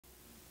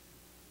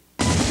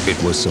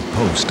It was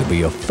supposed to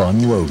be a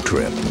fun road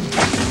trip.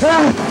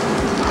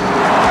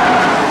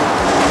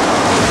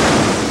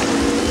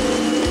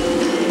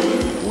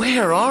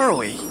 Where are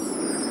we?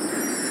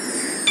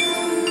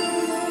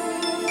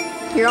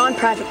 You're on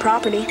private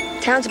property.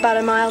 Town's about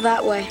a mile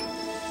that way.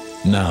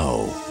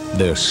 Now,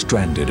 they're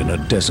stranded in a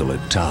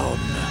desolate town.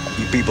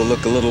 You people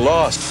look a little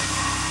lost.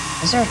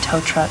 Is there a tow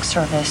truck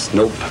service?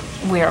 Nope.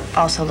 We're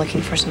also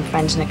looking for some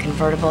friends in a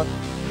convertible.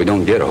 We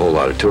don't get a whole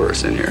lot of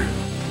tourists in here.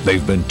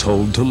 They've been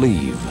told to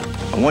leave.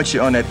 I want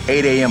you on that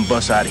 8 a.m.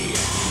 bus out of here.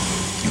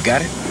 You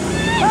got it?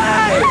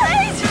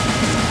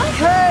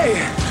 Hey!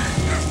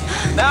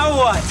 Now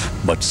what?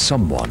 But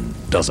someone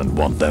doesn't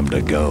want them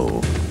to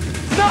go.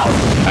 No!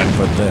 And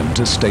for them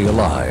to stay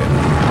alive,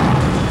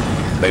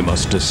 they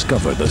must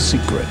discover the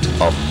secret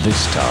of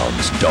this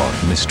town's dark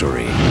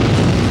mystery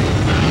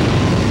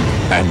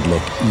and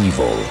look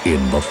evil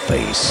in the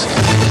face.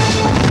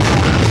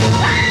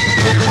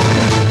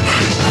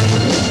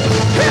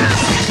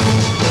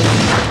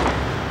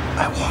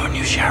 I warn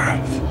you,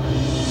 Sheriff.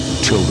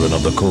 Children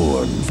of the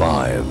Corn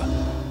 5.